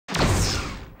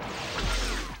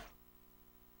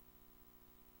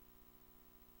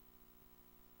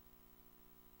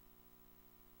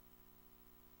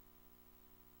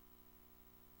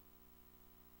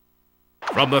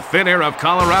From the thin air of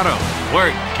Colorado,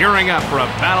 we're gearing up for a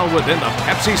battle within the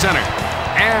Pepsi Center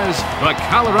as the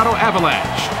Colorado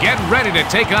Avalanche get ready to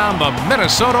take on the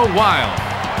Minnesota Wild.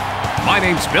 My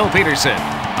name's Bill Peterson.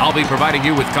 I'll be providing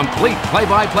you with complete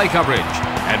play-by-play coverage,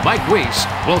 and Mike Weiss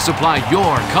will supply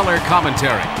your color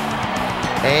commentary.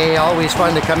 Hey, always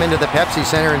fun to come into the Pepsi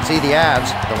Center and see the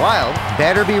Avs. The Wild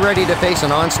better be ready to face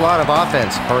an onslaught of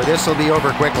offense, or this will be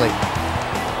over quickly.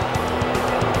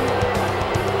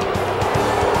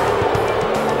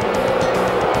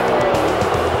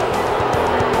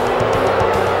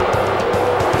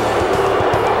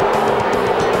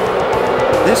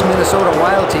 This Minnesota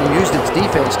Wild team used its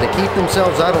defense to keep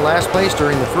themselves out of last place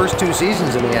during the first 2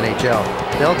 seasons in the NHL.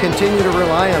 They'll continue to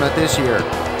rely on it this year.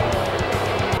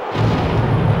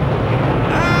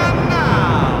 And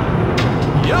now,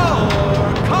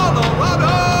 your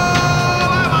Colorado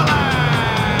Avalanche!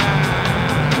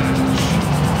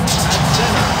 At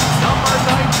center, number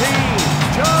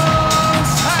 19, Joe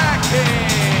Sakic.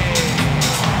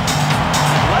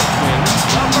 At left wing,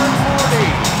 number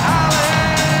 40,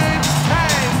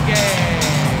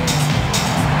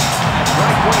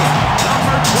 right wing,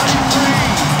 number 23,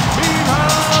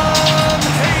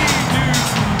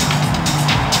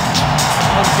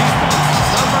 on defense,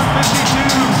 number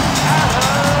 52,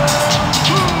 Adam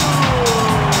Poole.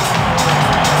 And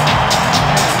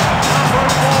number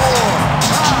 4,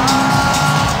 Rob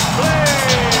Blake.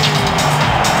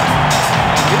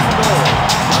 And in goal,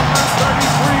 number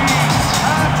 33,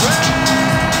 Patrick.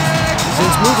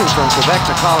 Since moving from Quebec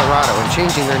to Colorado and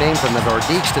changing their name from the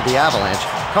Nordiques to the Avalanche,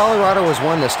 Colorado has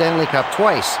won the Stanley Cup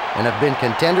twice and have been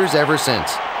contenders ever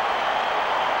since.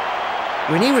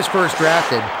 When he was first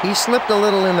drafted, he slipped a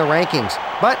little in the rankings,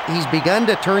 but he's begun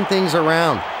to turn things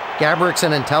around. Gabourik's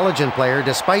an intelligent player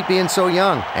despite being so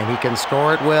young, and he can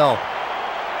score at will.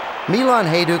 Milan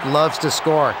Hajduk loves to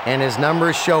score, and his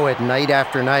numbers show it night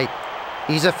after night.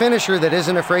 He's a finisher that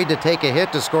isn't afraid to take a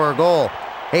hit to score a goal.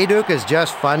 Hajduk is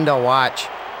just fun to watch.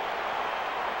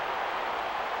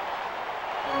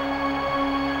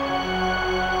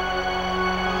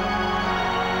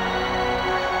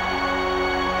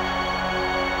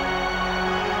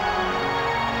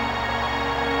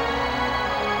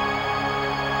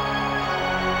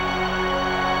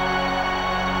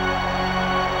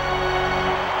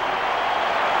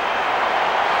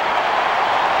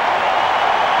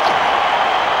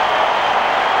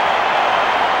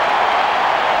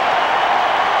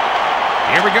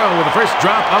 Here we go with the first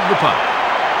drop of the puck.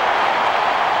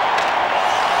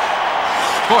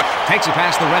 Foot takes it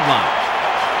past the red line.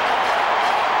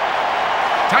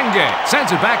 Tange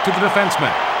sends it back to the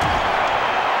defenseman.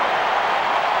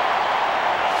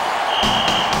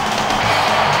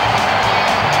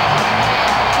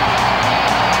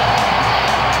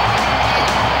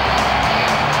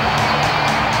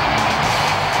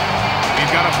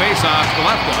 We've got a face-off to the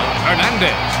left of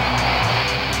Hernandez.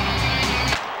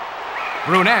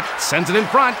 Brunette sends it in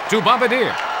front to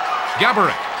Bombardier.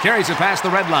 Gaborik carries it past the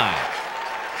red line.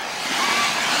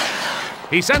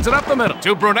 He sends it up the middle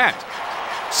to Brunette.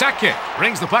 Sakic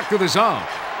brings the puck to the zone.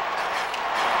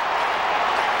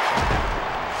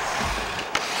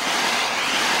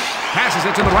 Passes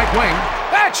it to the right wing.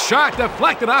 That shot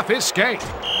deflected off his skate.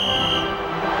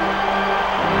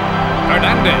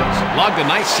 Hernandez logged a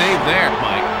nice save there,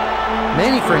 Mike.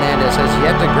 Manny Fernandez has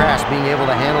yet to grasp being able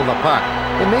to handle the puck.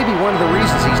 It may be one of the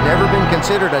reasons he's never been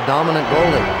considered a dominant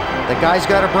goalie. The guy's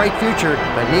got a bright future,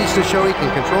 but needs to show he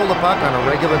can control the puck on a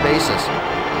regular basis.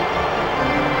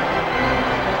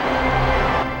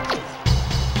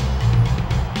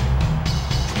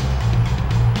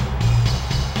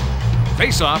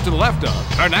 Face-off to the left of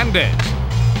Hernandez.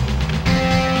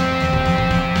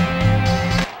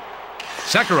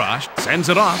 Sekarash sends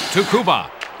it off to Kuba.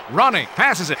 Roenick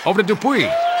passes it over to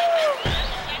Dupuis.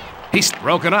 He's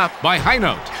broken up by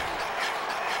Heinold.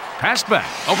 Passed back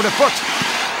over to Foot.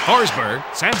 Forsberg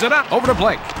sends it up over to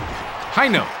Blake.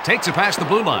 Heinold takes it past the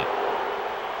blue line.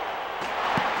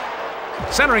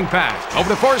 Centering pass over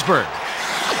to Forsberg.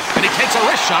 And he takes a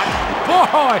wrist shot.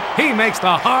 Boy, he makes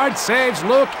the hard saves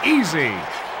look easy.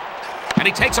 And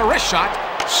he takes a wrist shot.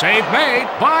 Save made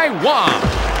by Wong.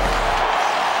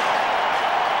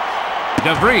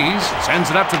 DeVries sends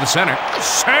it up to the center.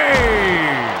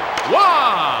 Save!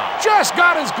 Wow! Just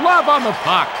got his glove on the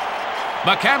puck.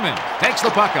 McCammon takes the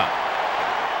puck up.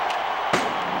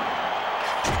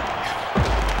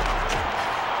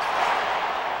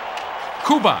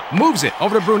 Kuba moves it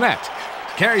over to Brunette.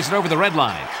 Carries it over the red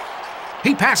line.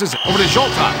 He passes it over to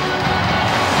Zoltan.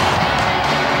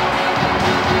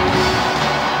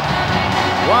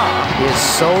 Wow, he is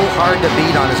so hard to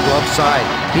beat on his glove side.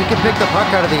 He can pick the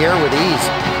puck out of the air with ease.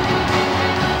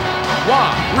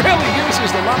 Wow, really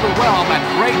uses the lumber well on that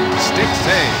great stick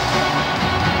save.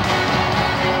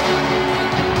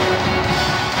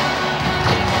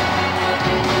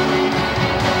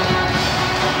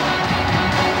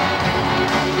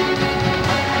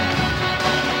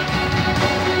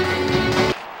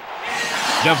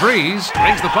 DeVries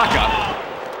brings the puck up.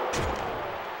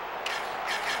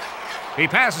 He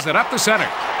passes it up the center.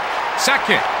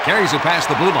 Sakic carries it past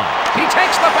the blue line. He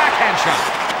takes the backhand shot.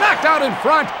 Knocked out in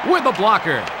front with the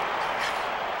blocker.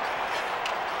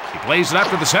 He plays it up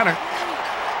to the center.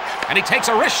 And he takes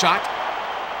a wrist shot.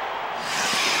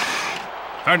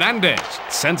 Fernandez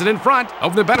sends it in front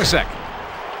over to Benasek.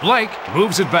 Blake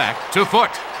moves it back to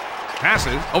Foot.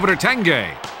 Passes over to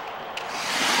Tanguay.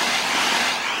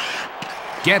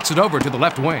 Gets it over to the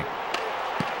left wing.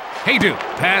 Haydu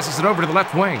passes it over to the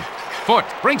left wing. Foot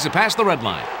brings it past the red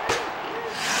line.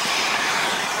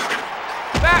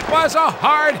 That was a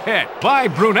hard hit by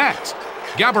Brunette.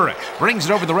 Gaborik brings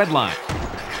it over the red line.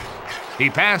 He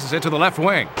passes it to the left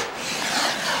wing.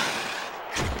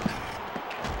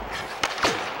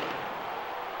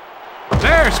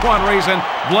 There's one reason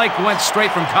Blake went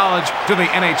straight from college to the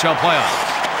NHL playoffs.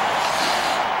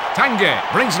 Tanguay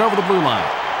brings it over the blue line.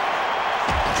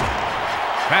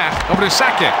 Pass over to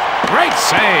Sakic. Great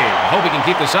save. I hope he can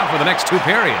keep this up for the next 2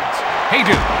 periods.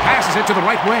 Haydu passes it to the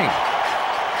right wing.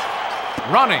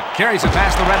 Roenick carries it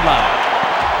past the red line.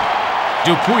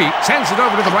 Dupuis sends it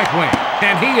over to the right wing.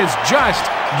 And he is just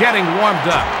getting warmed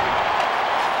up.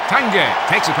 Tanguay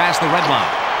takes it past the red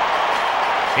line.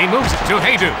 He moves it to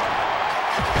Haydu.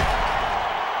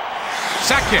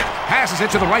 Sakic passes it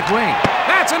to the right wing.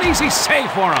 That's an easy save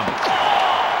for him.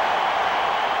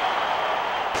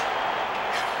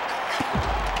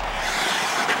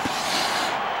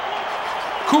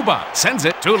 Kuba sends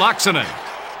it to Laaksonen.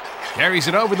 Carries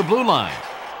it over the blue line.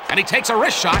 And he takes a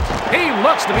wrist shot. He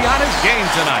looks to be on his game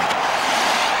tonight.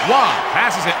 Wah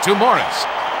passes it to Morris.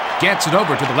 Gets it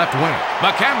over to the left wing.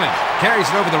 McCammon carries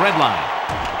it over the red line.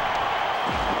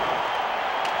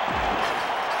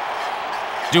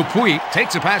 Dupuis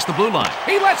takes it past the blue line.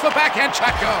 He lets the backhand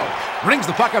shot go. Brings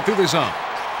the puck up through the zone.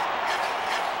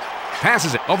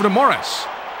 Passes it over to Morris.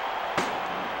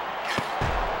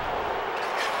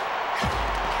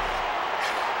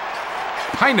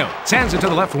 Heino sends it to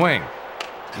the left wing.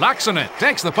 Laaksonen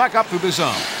takes the puck up through the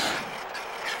zone.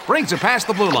 Brings it past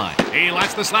the blue line. He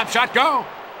lets the slap shot go.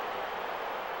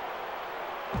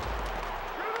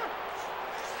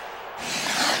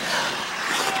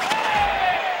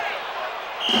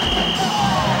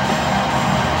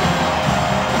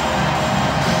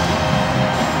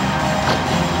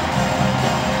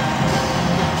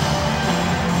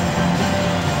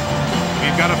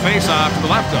 We've got a face-off to the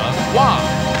left of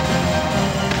Wah.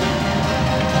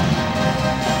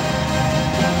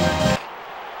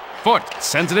 Foot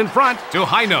sends it in front to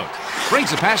Heino.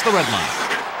 Brings it past the red line.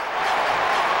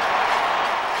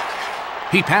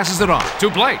 He passes it off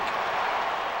to Blake.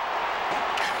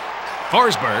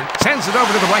 Forsberg sends it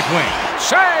over to the right wing.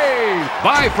 Save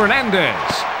by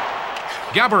Fernandez.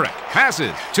 Gaborik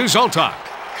passes to Zoltak.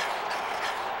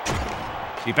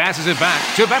 He passes it back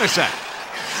to Benasek.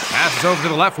 Passes over to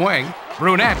the left wing.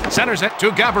 Brunette centers it to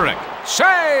Gaborik.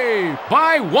 Save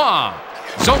by Wah.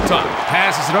 Zoltak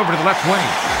passes it over to the left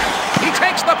wing. He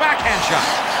takes the backhand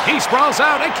shot. He sprawls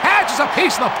out and catches a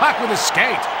piece of the puck with his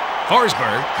skate.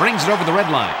 Forsberg brings it over the red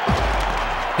line.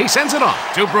 He sends it off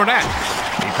to Brunette.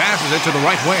 He passes it to the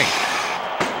right wing.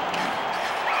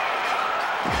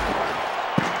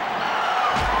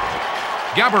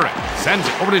 Gaborik sends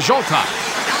it over to Zoltak.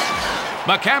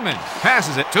 McCammon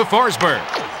passes it to Forsberg.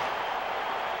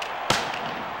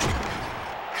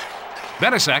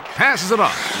 Benasek passes it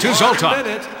off to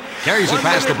Zoltak. Carries it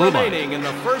past the blue line. In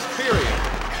the first period.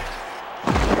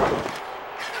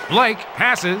 Blake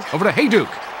passes over to Hayduk.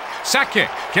 Sakic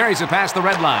carries it past the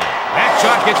red line. That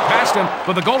shot gets past him,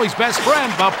 but the goalie's best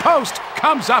friend, the post,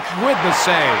 comes up with the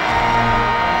save.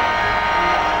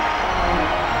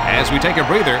 As we take a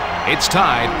breather, it's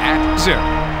tied at 0.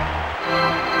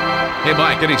 Hey,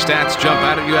 Mike, any stats jump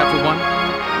out at you after one?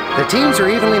 The teams are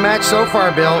evenly matched so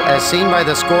far, Bill, as seen by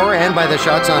the score and by the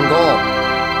shots on goal.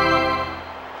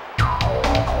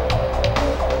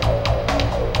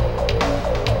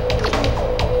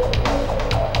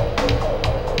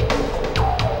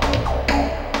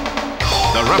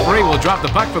 The referee will drop the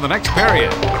puck for the next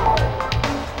period.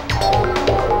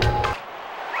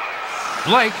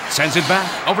 Blake sends it back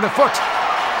over to Foot.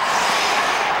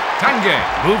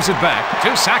 Tanguay moves it back to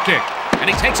Sakic, and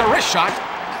he takes a wrist shot.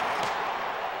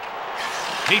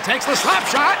 He takes the slap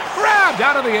shot, grabbed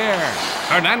out of the air.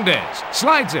 Hernandez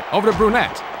slides it over to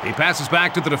Brunette. He passes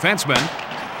back to the defenseman.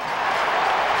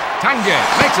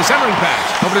 Tanguay makes a centering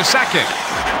pass over to Sakic.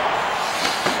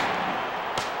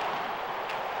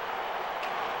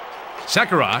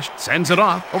 Sekharaj sends it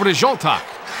off over to Zoltak.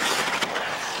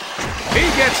 He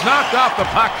gets knocked off the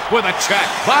puck with a check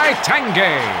by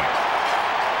Tanguay.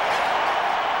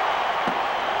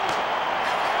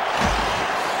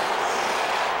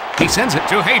 He sends it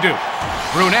to Hayduk.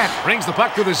 Brunette brings the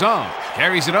puck to the zone.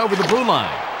 Carries it over the blue line.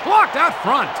 Blocked out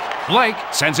front. Blake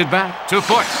sends it back to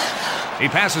Foot. He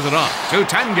passes it off to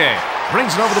Tanguay.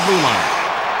 Brings it over the blue line.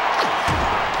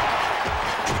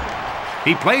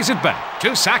 He plays it back to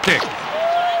Sakic.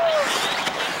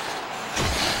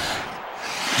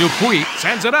 Dupuis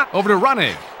sends it up over to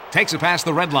Roenick. Takes it past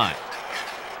the red line.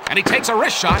 And he takes a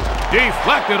wrist shot.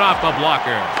 Deflected off the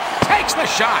blocker. Takes the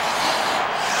shot.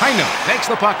 Heino takes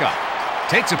the puck up.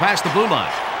 Takes it past the blue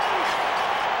line.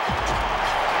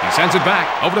 He sends it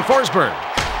back over to Forsberg.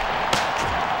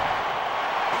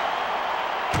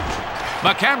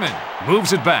 McCammon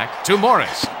moves it back to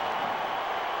Morris.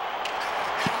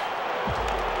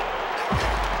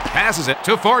 Passes it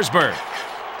to Forsberg.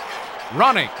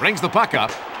 Roenick brings the puck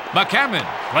up. McCammon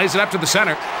plays it up to the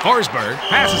center. Forsberg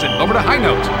passes it over to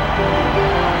Heino.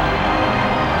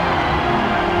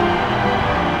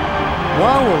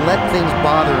 Wall will let things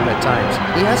bother him at times.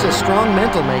 He has a strong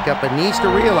mental makeup and needs to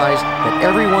realize that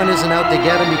everyone isn't out to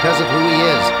get him because of who he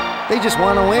is. They just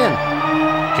want to win.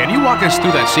 Can you walk us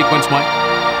through that sequence, Mike?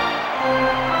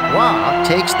 Wall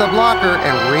takes the blocker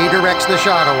and redirects the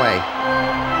shot away.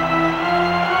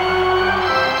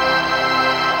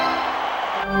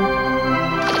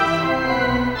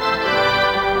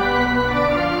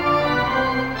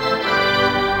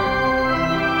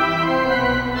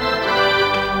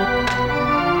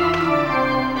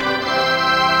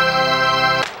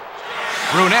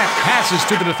 Brunette passes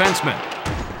to the defenseman.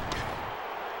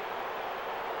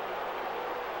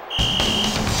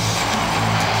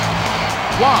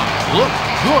 Wow, look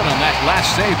good on that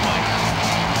last save,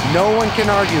 Mike. No one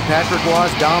can argue Patrick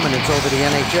Waugh's dominance over the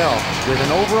NHL. With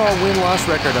an overall win-loss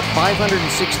record of 516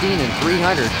 and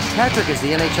 300, Patrick is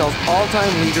the NHL's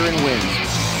all-time leader in wins.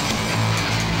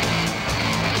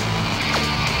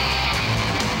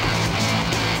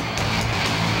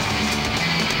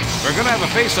 We're going to have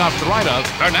a face-off to the right of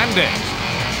Hernandez.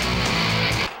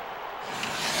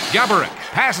 Gaborik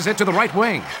passes it to the right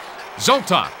wing.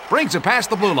 Zoltak brings it past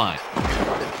the blue line.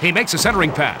 He makes a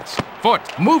centering pass. Foot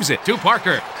moves it to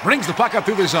Parker. Brings the puck up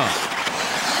through the zone.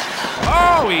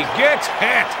 Oh, he gets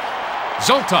hit.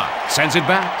 Zoltak sends it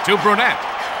back to Brunette.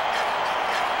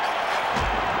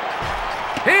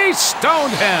 He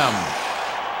stoned him.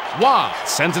 Waugh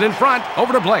sends it in front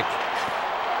over to Blake.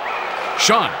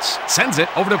 Shantz sends it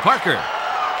over to Parker.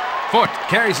 Foot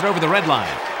carries it over the red line.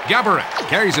 Gaborik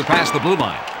carries it past the blue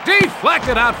line.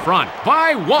 Deflected out front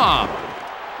by Waugh.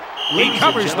 He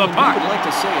covers the puck. We would like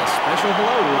to say a special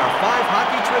hello to our 5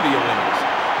 hockey trivia winners.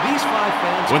 These 5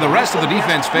 fans. When the rest of the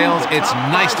defense fails, it's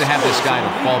nice to have this guy to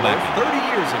fall back on. 30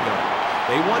 years ago,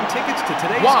 they won tickets to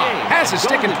today's Waugh game. has his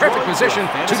stick in perfect position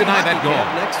to deny that goal.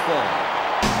 Next fall.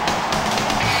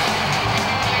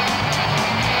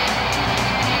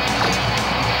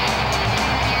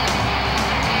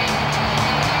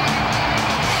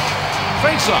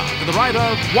 Face-off to the right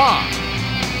of Waugh.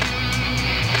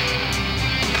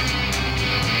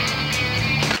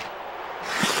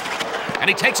 And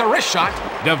he takes a wrist shot.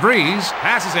 DeVries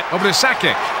passes it over to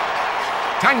Sakic.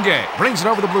 Tanguay brings it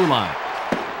over the blue line.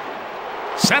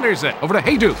 Centers it over to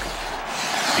Hayduk.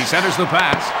 He centers the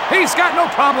pass. He's got no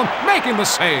problem making the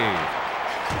save.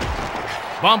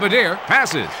 Bombardier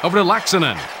passes over to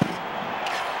Laxonen.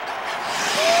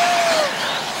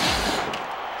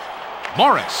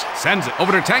 Morris sends it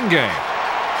over to Tanguay.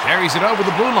 Carries it over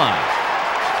the blue line.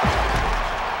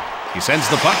 He sends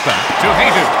the puck back to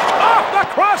Hayduk. Off the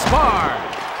crossbar!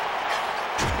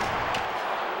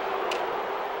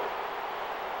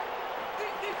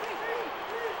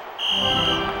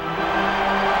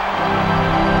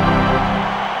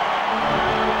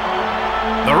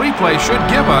 The replay should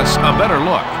give us a better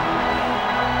look.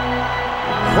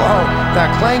 Whoa,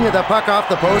 the clang of the puck off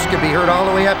the post can be heard all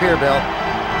the way up here, Bill.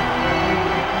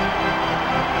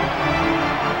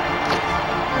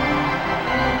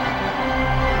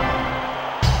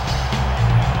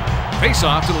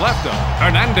 Face-off to the left of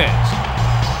Hernandez.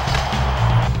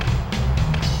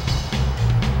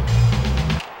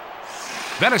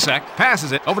 Venasek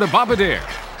passes it over to Bombardier.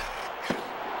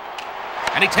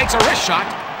 And he takes a wrist shot.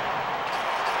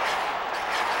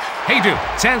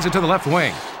 Hayduk sends it to the left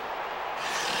wing.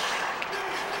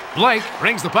 Blake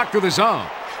brings the puck through the zone.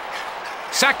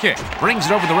 Sakic brings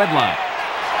it over the red line.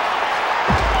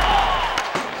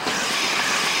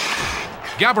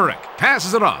 Gaborik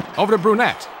passes it off over to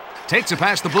Brunette. Takes it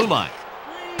past the blue line.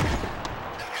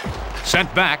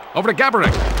 Sent back over to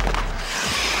Gaborik.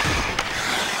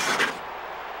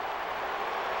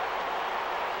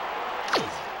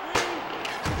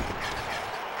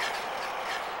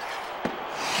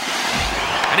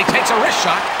 And he takes a wrist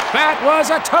shot. That was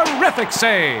a terrific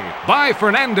save by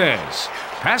Fernandez.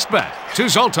 Passed back to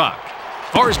Zoltak.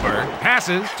 Forsberg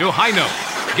passes to Heino.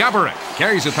 Gaborik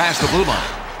carries it past the blue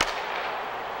line.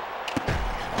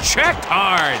 Checked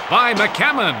hard by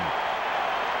McCammon.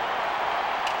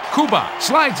 Kuba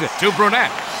slides it to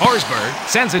Brunette. Forsberg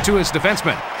sends it to his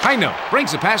defenseman. Heino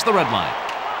brings it past the red line.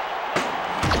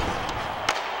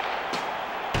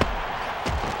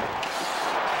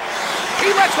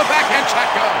 He lets the backhand shot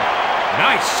go.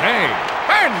 Nice save.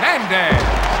 Fernandez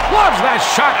loves that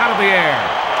shot out of the air.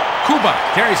 Kuba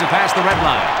carries it past the red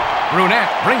line. Brunette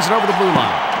brings it over the blue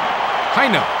line.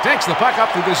 Heino takes the puck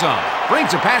up through the zone.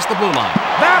 Brings it past the blue line.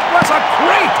 That was a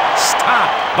great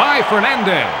stop by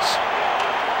Fernandez.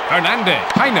 Fernandez,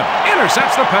 Heino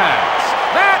intercepts the pass.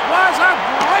 That was a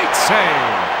great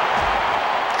save.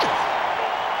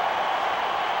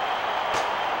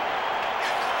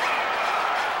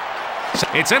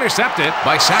 It's intercepted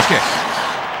by Sakic.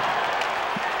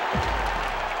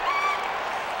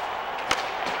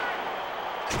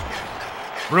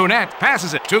 Brunette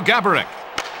passes it to Gaborik.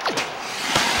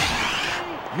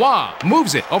 Waugh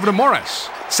moves it over to Morris.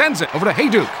 Sends it over to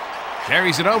Hayduk.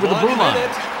 Carries it over the blue line.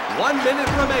 1 minute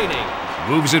remaining.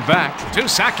 Moves it back to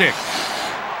Sakic.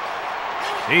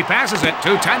 He passes it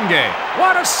to Tanguay.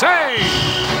 What a save!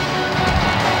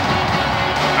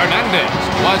 Hernandez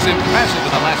was impressive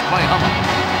in the last play,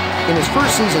 In his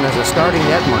first season as a starting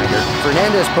netminder,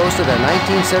 Fernandez posted a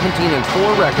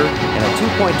 19-17-4 record and a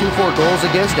 2.24 goals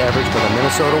against average for the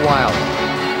Minnesota Wild.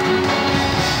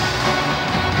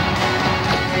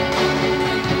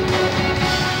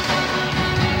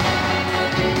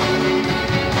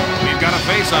 Got a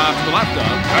face-off to the left of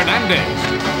Hernandez.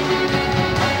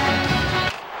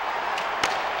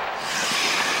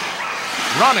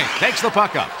 Roenick takes the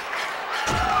puck up.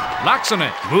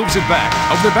 Laaksonen moves it back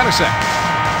over to Benasek.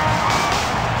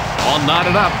 All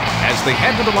knotted up as they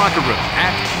head to the locker room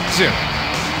at 0.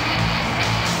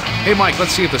 Hey, Mike,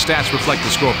 let's see if the stats reflect the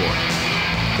scoreboard.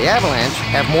 The Avalanche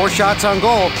have more shots on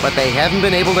goal, but they haven't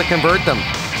been able to convert them.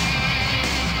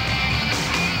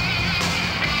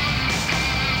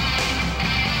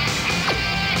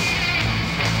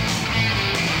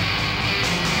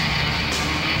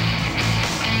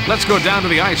 Let's go down to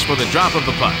the ice for the drop of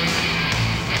the puck.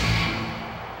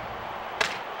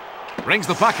 Brings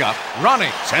the puck up.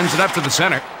 Roenick sends it up to the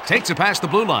center. Takes it past the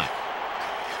blue line.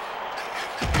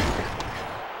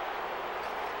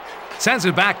 Sends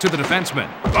it back to the defenseman.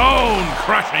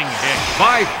 Bone-crushing hit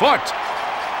by Foot.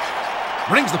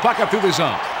 Brings the puck up through the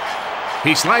zone.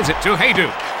 He slides it to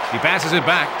Hayduk. He passes it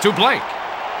back to Blake.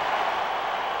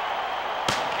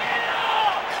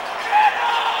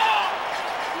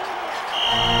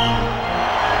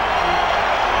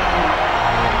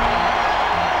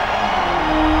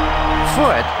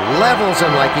 Foot levels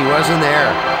him like he wasn't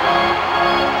there.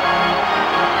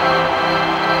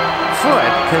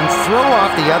 Foot can throw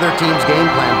off the other team's game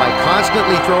plan by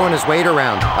constantly throwing his weight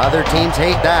around. Other teams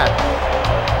hate that.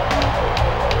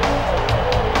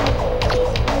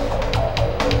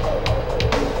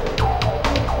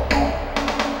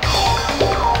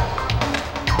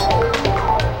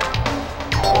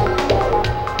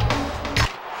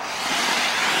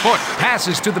 Foot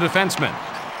passes to the defenseman.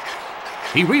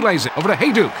 He relays it over to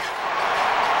Hayduk.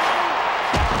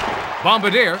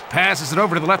 Bombardier passes it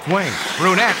over to the left wing.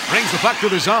 Brunette brings the puck to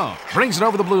the zone. Brings it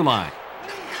over the blue line.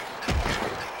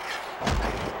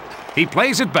 He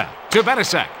plays it back to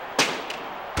Benasek.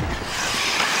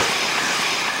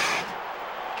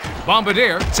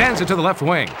 Bombardier sends it to the left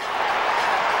wing.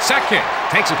 Sakic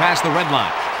takes it past the red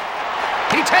line.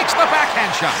 He takes the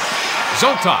backhand shot.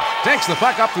 Zoltak takes the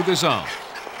puck up through the zone.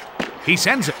 He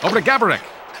sends it over to Gaborik.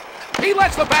 He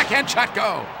lets the backhand shot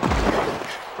go.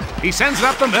 He sends it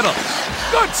up the middle.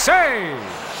 Good save.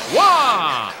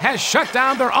 Waugh has shut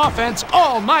down their offense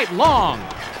all night long.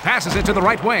 Passes it to the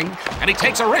right wing, and he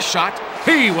takes a wrist shot.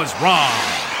 He was wrong.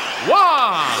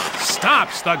 Waugh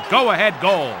stops the go-ahead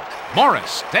goal.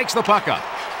 Morris takes the puck up.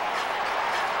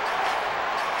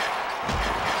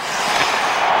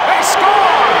 They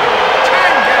score!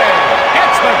 Tanguay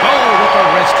gets the goal with the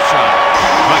wrist shot.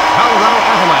 The Colorado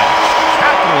Avalanche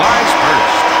capitalize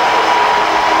first.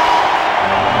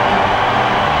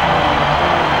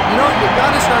 You know, you've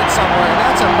got to start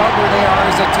where they are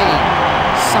as a team.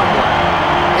 Somewhere.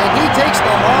 And he takes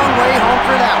the long way home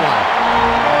for that one.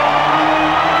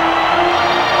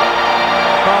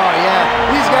 Oh, yeah.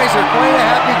 These guys are quite a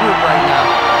happy group right now.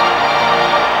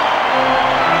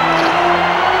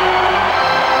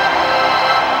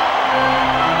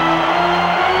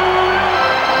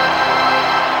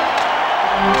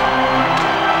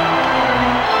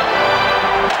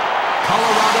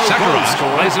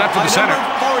 Plays it up to the center.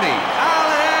 Number 40,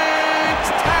 Alex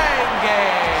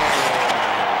Tanguay.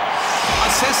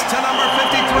 Assist to number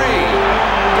 53.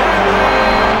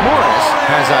 Morris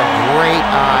has a great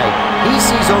eye. He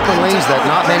sees open lanes that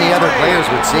not many other players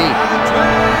would see.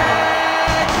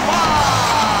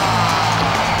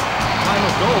 Time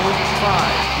of goal,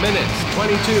 5 minutes,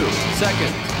 22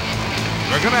 seconds.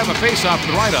 We're going to have a face-off to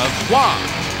the right of Wah.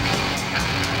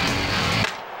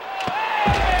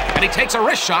 And he takes a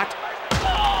wrist shot.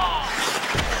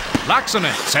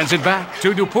 Laxonen sends it back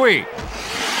to Dupuis.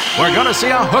 We're going to see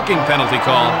a hooking penalty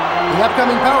call. The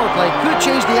upcoming power play could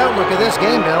change the outlook of this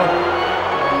game, Bill.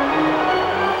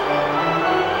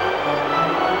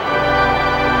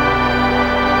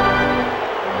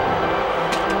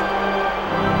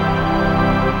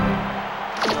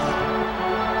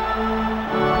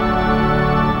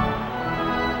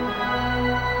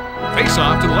 Face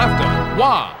off to the left of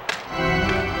Wah.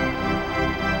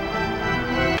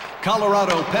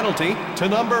 Colorado penalty to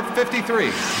number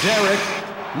 53, Derek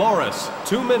Morris.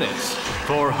 2 minutes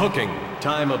for hooking.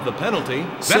 Time of the penalty,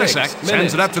 6 Benasek sends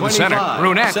minutes, it up to the center. 25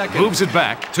 Roenick seconds. moves it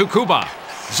back to Kuba.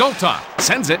 Zoltan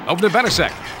sends it over to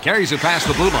Benasek. Carries it past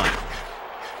the blue line.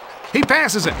 He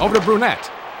passes it over to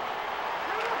Brunette.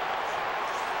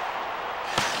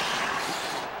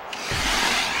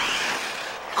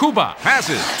 Kuba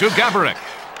passes to Gaborik.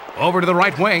 Over to the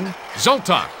right wing.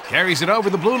 Zoltan carries it over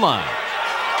the blue line.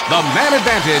 The man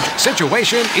advantage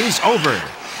situation is over.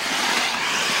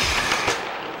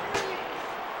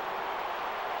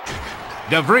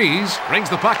 De Vries brings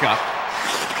the puck up.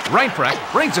 Reinprecht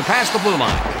brings it past the blue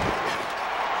line.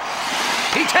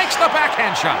 He takes the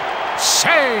backhand shot.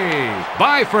 Saved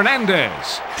by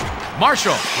Fernandez.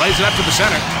 Marshall plays it up to the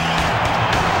center.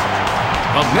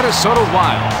 The Minnesota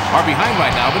Wild are behind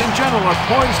right now, but in general are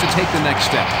poised to take the next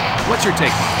step. What's your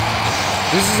take, Mark?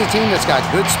 This is a team that's got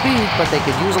good speed, but they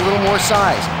could use a little more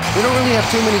size. They don't really have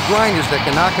too many grinders that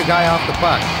can knock a guy off the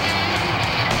puck.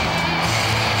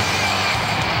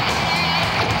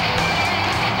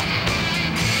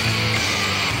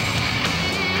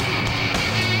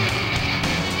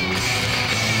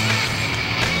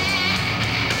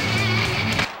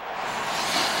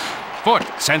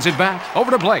 Foote sends it back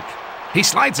over to Blake. He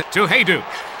slides it to Hayduk.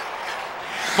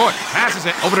 Foote passes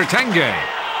it over to Tanguay.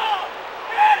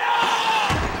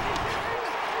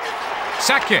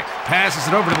 Sakic passes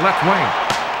it over to the left wing.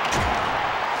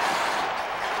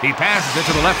 He passes it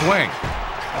to the left wing.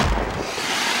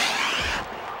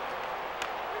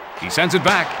 He sends it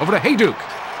back over to Hayduk.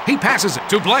 He passes it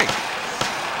to Blake.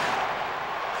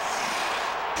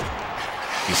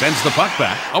 He sends the puck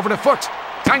back over to Foote.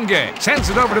 Tanguay sends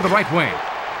it over to the right wing.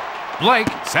 Blake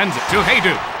sends it to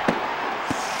Hayduk.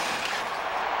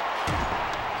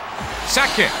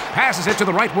 Sakic passes it to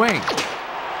the right wing.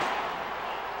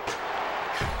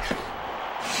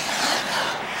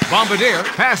 Bombardier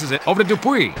passes it over to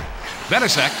Dupuis.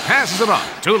 Benasek passes it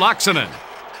off to Laxonen.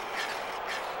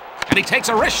 And he takes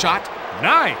a wrist shot.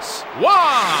 Nice.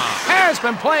 Wow! Has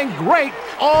been playing great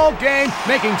all game,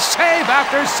 making save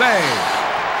after save.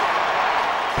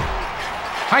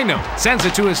 Heino sends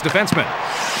it to his defenseman.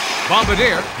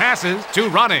 Bombardier passes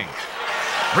to Roenick.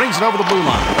 Brings it over the blue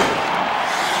line.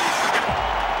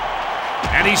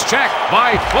 And he's checked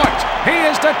by Foote. He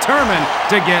is determined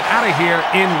to get out of here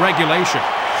in regulation.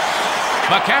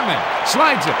 McCammon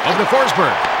slides it over to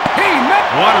Forsberg. He met.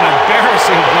 What an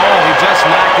embarrassing goal. He just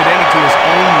knocked it into his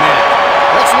own net.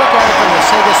 Let's look at it from the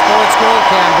Sega Sports goal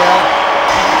cam, Bill.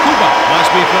 Kuba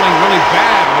must be feeling really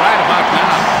bad right about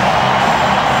now.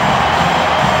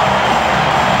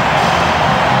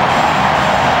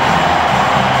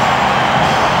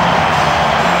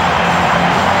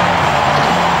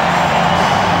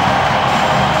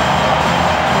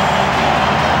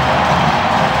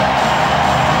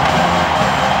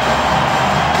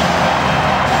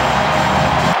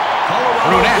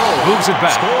 Moves it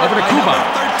back over to Kuba.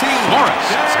 Morris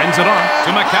sends it on to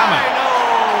McCammon.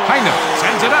 Heino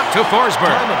sends it up to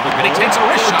Forsberg. And he takes a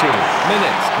wrist shot.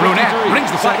 Roenick brings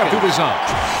the puck up through the zone.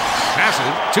 Passes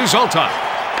it to Zoltan.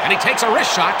 And he takes a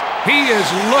wrist shot. He is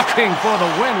looking for the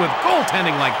win with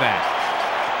goaltending like that.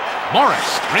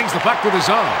 Morris brings the puck to the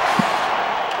zone.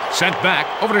 Sent back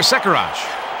over to Sekharaj.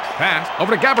 Pass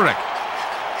over to Gaborik.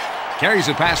 carries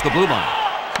it past the blue line.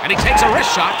 And he takes a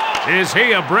wrist shot. Is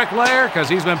he a bricklayer? Because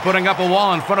he's been putting up a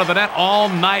wall in front of the net all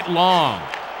night long.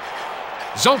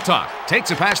 Zoltak takes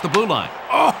it past the blue line.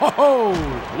 Oh,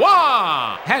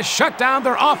 wow! Has shut down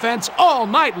their offense all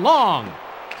night long.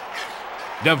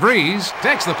 DeVries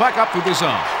takes the puck up through the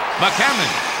zone. McCammon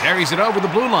carries it over the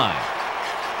blue line.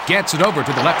 Gets it over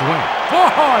to the left wing.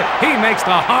 Boy, he makes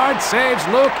the hard saves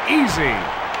look easy.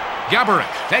 Gaborik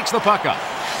takes the puck up.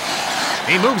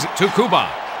 He moves it to Kuba.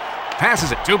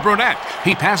 Passes it to Brunette.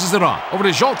 He passes it on over to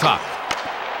Zoltak.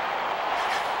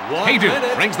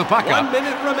 Haydu brings the puck up. 1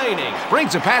 minute remaining.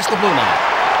 Brings it past the blue line.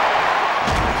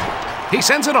 He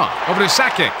sends it on over to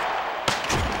Sakic.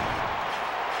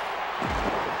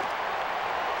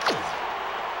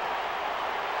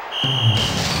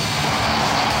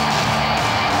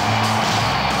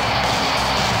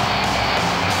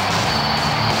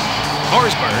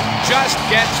 Forsberg just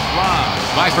gets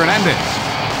blocked by Fernandez.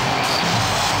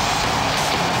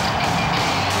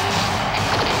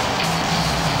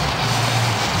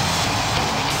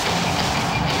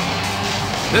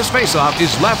 This faceoff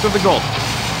is left of the goal.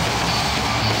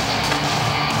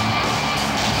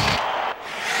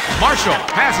 Marshall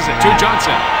passes it to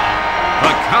Johnson.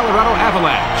 The Colorado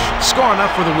Avalanche score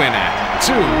enough for the win at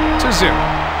 2-0.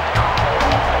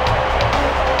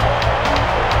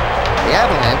 The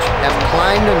Avalanche have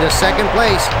climbed into second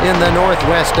place in the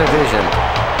Northwest Division.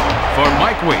 For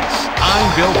Mike Weiss, I'm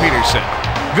Bill Peterson.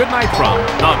 Good night from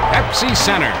the Pepsi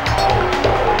Center.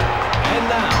 And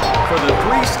now, for the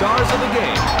 3 stars of the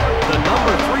game, the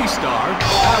number 3 star,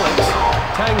 Alex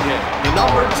Tanguay. The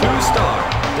number 2 star,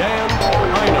 Dan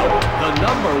Heino. The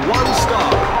number 1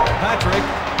 star, Patrick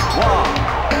Waugh.